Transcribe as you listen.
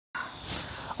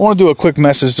I want to do a quick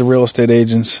message to real estate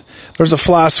agents. There's a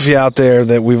philosophy out there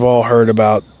that we've all heard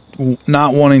about,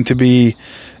 not wanting to be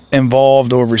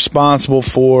involved or responsible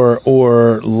for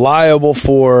or liable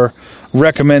for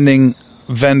recommending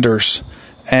vendors.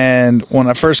 And when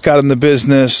I first got in the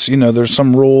business, there's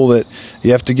some rule that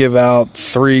you have to give out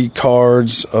 3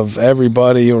 cards of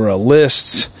everybody or a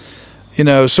list.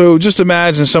 So just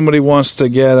imagine somebody wants to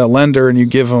get a lender and you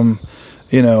give them,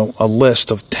 a list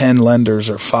of 10 lenders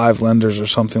or 5 lenders or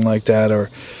something like that. Or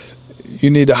you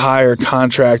need to hire a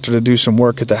contractor to do some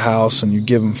work at the house and you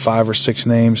give them 5 or 6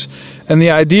 names. And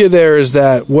the idea there is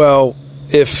that, well,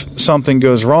 if something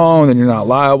goes wrong, then you're not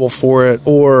liable for it.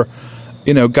 Or,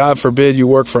 God forbid you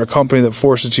work for a company that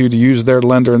forces you to use their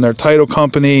lender and their title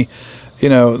company.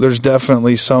 There's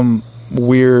definitely some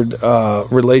weird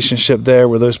relationship there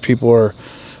where those people are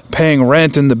paying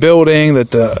rent in the building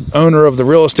that the owner of the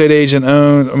real estate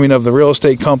of the real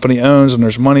estate company owns, and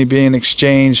there's money being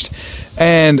exchanged.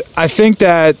 And I think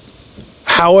that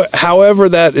however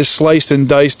that is sliced and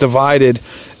diced, divided,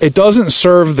 it doesn't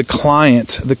serve the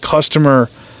client, the customer,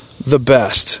 the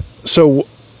best. So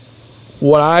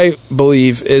what I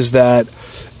believe is that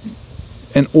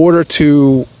in order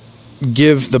to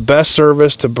give the best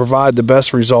service, to provide the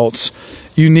best results,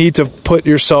 you need to put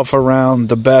yourself around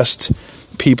the best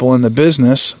people in the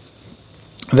business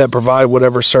that provide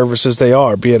whatever services they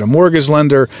are, be it a mortgage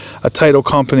lender, a title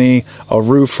company, a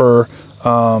roofer.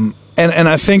 And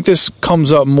I think this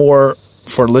comes up more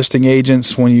for listing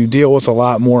agents when you deal with a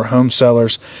lot more home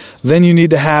sellers. Then you need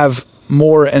to have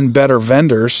more and better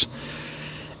vendors.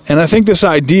 And I think this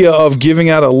idea of giving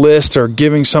out a list or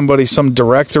giving somebody some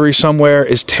directory somewhere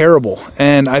is terrible.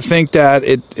 And I think that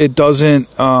it doesn't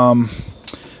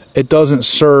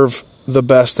serve the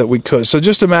best that we could. So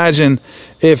just imagine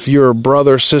if your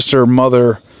brother, sister,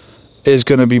 mother is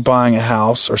going to be buying a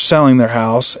house or selling their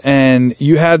house, and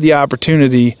you had the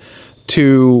opportunity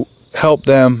to help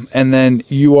them, and then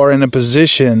you are in a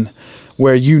position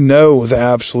where the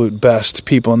absolute best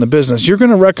people in the business. You're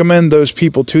going to recommend those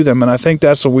people to them, and I think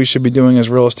that's what we should be doing as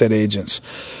real estate agents.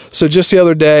 So just the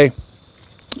other day,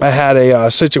 I had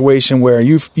a situation where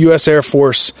a U.S. Air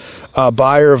Force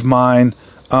buyer of mine,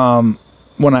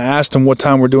 when I asked him what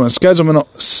time we're doing settlement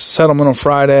on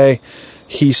Friday,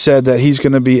 he said that he's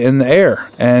going to be in the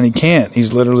air, and he can't.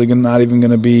 He's literally not even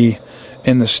going to be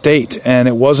in the state, and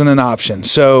it wasn't an option.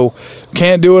 So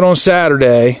can't do it on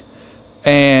Saturday,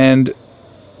 and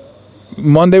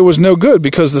Monday was no good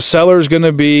because the seller is going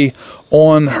to be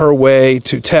on her way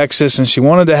to Texas, and she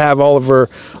wanted to have all of her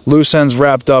loose ends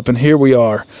wrapped up, and here we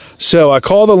are. So I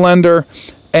call the lender,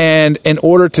 and in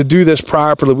order to do this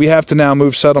properly, we have to now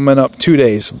move settlement up 2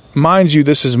 days. Mind you,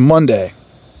 this is Monday.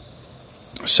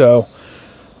 So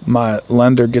my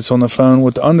lender gets on the phone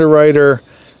with the underwriter,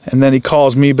 and then he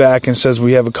calls me back and says,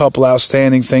 we have a couple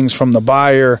outstanding things from the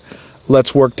buyer.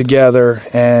 Let's work together.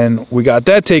 And we got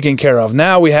that taken care of.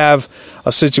 Now we have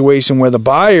a situation where the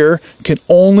buyer can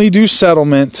only do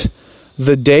settlement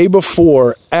the day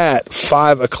before at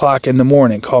 5 o'clock in the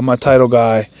morning. Call my title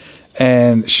guy.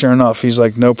 And sure enough, he's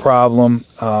like, no problem.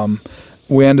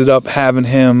 We ended up having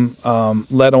him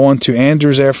led on to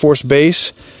Andrews Air Force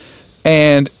Base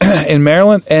and in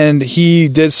Maryland, and he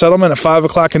did settlement at 5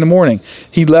 o'clock in the morning.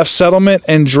 He left settlement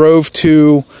and drove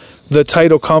to the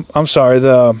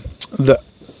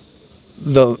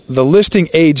the listing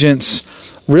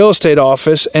agent's real estate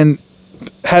office and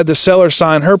had the seller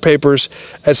sign her papers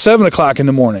at 7 o'clock in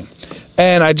the morning.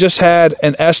 And I just had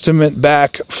an estimate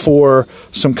back for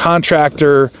some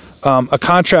contractor, a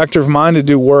contractor of mine to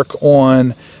do work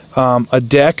on a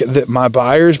deck that my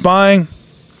buyer is buying.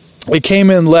 It came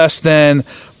in less than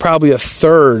probably a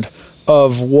third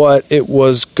of what it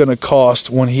was going to cost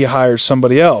when he hired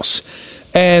somebody else.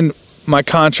 And my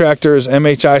contractor is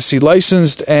MHIC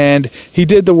licensed, and he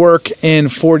did the work in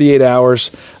 48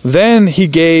 hours. Then he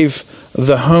gave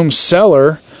the home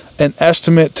seller an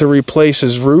estimate to replace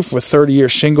his roof with 30-year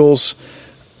shingles,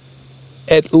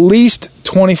 at least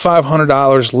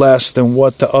 $2,500 less than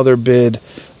what the other bid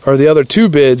or the other 2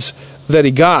 bids that he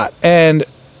got. And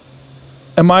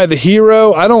am I the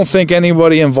hero? I don't think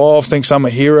anybody involved thinks I'm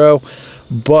a hero,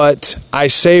 but I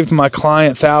saved my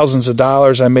client thousands of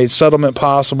dollars. I made settlement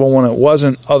possible when it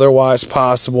wasn't otherwise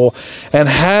possible. And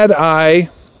had I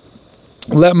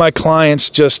let my clients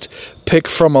just pick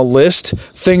from a list,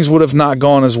 things would have not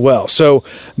gone as well. So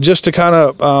just to kind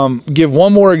of give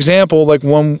one more example, like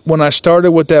when I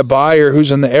started with that buyer who's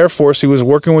in the Air Force, he was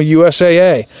working with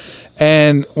USAA.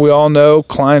 And we all know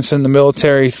clients in the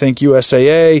military think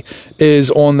USAA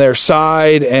is on their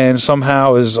side and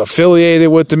somehow is affiliated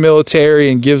with the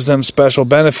military and gives them special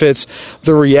benefits.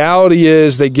 The reality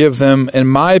is they give them, in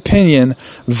my opinion,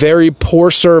 very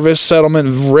poor service.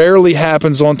 Settlement rarely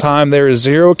happens on time. There is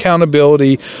zero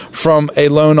accountability from a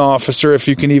loan officer, if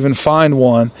you can even find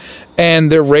one.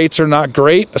 And their rates are not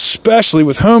great, especially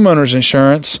with homeowners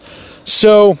insurance.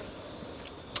 So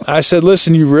I said,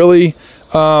 listen, you really...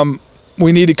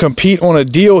 we need to compete on a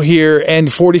deal here,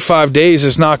 and 45 days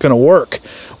is not going to work.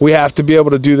 We have to be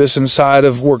able to do this inside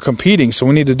of we're competing, so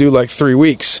we need to do like 3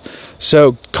 weeks.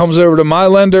 So comes over to my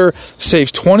lender,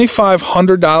 saves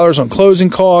 $2,500 on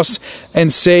closing costs,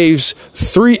 and saves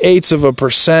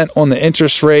 0.3% on the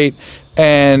interest rate,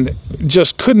 and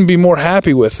just couldn't be more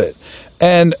happy with it.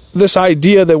 And this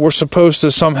idea that we're supposed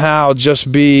to somehow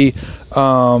just be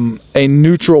a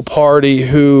neutral party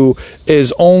who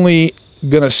is only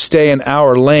going to stay in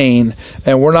our lane,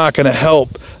 and we're not going to help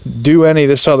do any of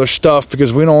this other stuff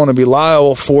because we don't want to be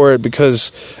liable for it,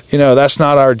 because that's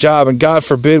not our job, and God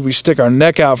forbid we stick our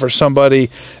neck out for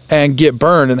somebody and get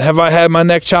burned. And have I had my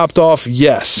neck chopped off?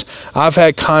 Yes. I've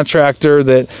had contractor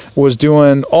that was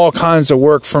doing all kinds of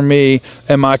work for me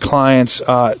and my clients,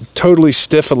 totally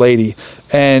stiff a lady,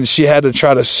 and she had to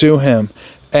try to sue him.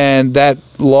 And that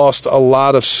lost a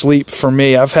lot of sleep for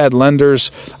me. I've had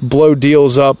lenders blow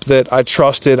deals up that I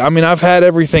trusted. I mean, I've had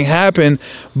everything happen,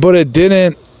 but it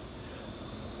didn't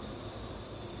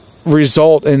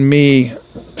result in me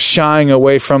shying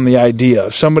away from the idea.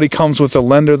 If somebody comes with a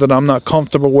lender that I'm not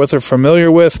comfortable with or familiar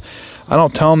with, I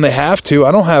don't tell them they have to.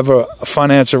 I don't have a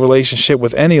financial relationship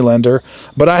with any lender,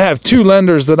 but I have 2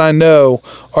 lenders that I know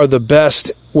are the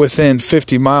best within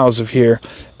 50 miles of here,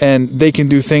 and they can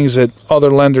do things that other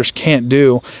lenders can't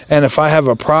do. And if I have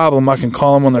a problem, I can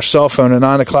call them on their cell phone at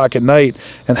 9 o'clock at night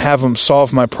and have them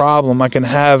solve my problem. I can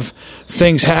have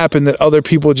things happen that other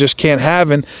people just can't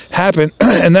happen.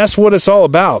 And that's what it's all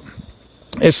about.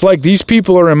 It's like these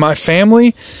people are in my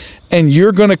family, and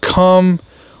you're going to come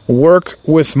work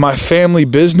with my family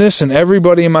business, and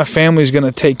everybody in my family is going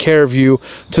to take care of you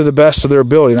to the best of their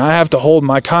ability. And I have to hold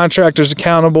my contractors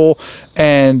accountable,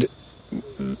 and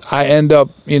I end up,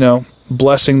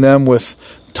 blessing them with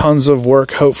tons of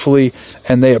work, hopefully,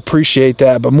 and they appreciate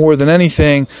that. But more than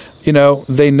anything,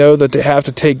 they know that they have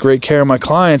to take great care of my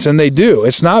clients, and they do.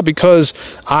 It's not because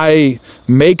I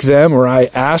make them or I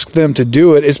ask them to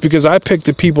do it. It's because I pick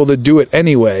the people that do it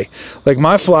anyway. Like,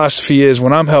 my philosophy is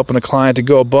when I'm helping a client to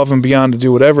go above and beyond to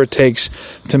do whatever it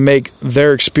takes to make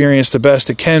their experience the best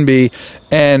it can be.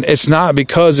 And it's not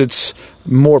because it's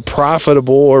more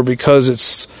profitable or because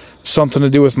it's something to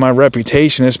do with my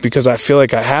reputation. It's because I feel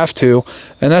like I have to.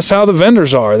 And that's how the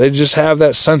vendors are. They just have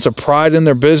that sense of pride in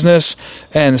their business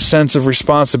and a sense of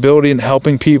responsibility in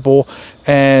helping people,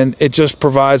 and it just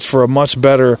provides for a much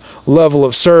better level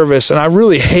of service. And I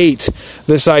really hate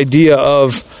this idea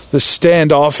of the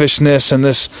standoffishness and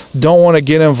this don't want to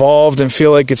get involved and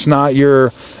feel like it's not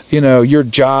your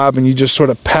job, and you just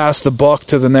sort of pass the buck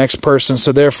to the next person,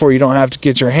 so therefore you don't have to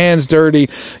get your hands dirty.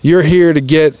 You're here to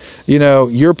get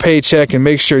your paycheck and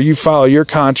make sure you follow your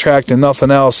contract and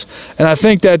nothing else. And I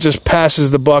think that just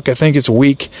passes the buck. I think it's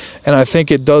weak, and I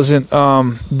think it doesn't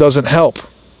help.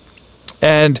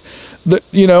 And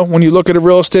when you look at a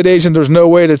real estate agent, there's no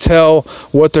way to tell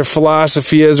what their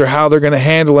philosophy is or how they're going to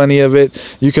handle any of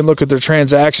it. You can look at their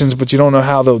transactions, but you don't know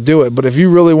how they'll do it. But if you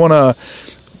really want to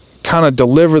kind of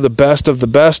deliver the best of the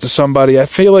best to somebody, I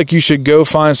feel like you should go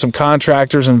find some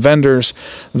contractors and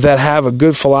vendors that have a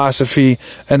good philosophy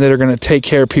and that are going to take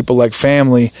care of people like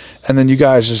family, and then you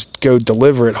guys just go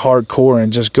deliver it hardcore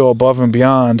and just go above and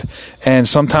beyond. And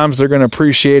sometimes they're going to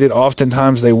appreciate it,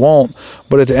 oftentimes they won't,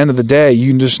 but at the end of the day,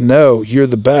 you just know you're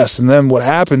the best. And then what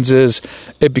happens is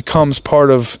it becomes part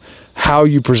of how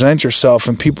you present yourself,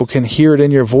 and people can hear it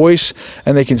in your voice,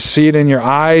 and they can see it in your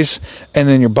eyes and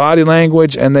in your body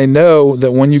language, and they know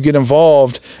that when you get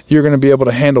involved, you're going to be able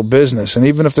to handle business. And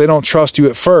even if they don't trust you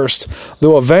at first,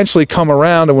 they'll eventually come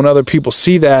around, and when other people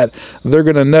see that, they're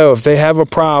going to know if they have a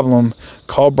problem,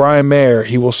 call Brian Mayer.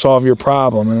 He will solve your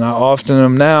problem. And I often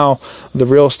am now the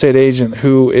real estate agent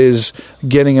who is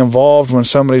getting involved when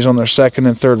somebody's on their second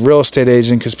and third real estate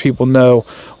agent, because people know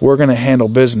we're going to handle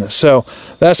business. So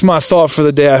that's my thought for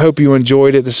the day. I hope you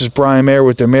enjoyed it. This is Brian Mayer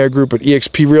with the Mayer Group at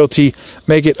eXp Realty.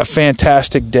 Make it a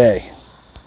fantastic day.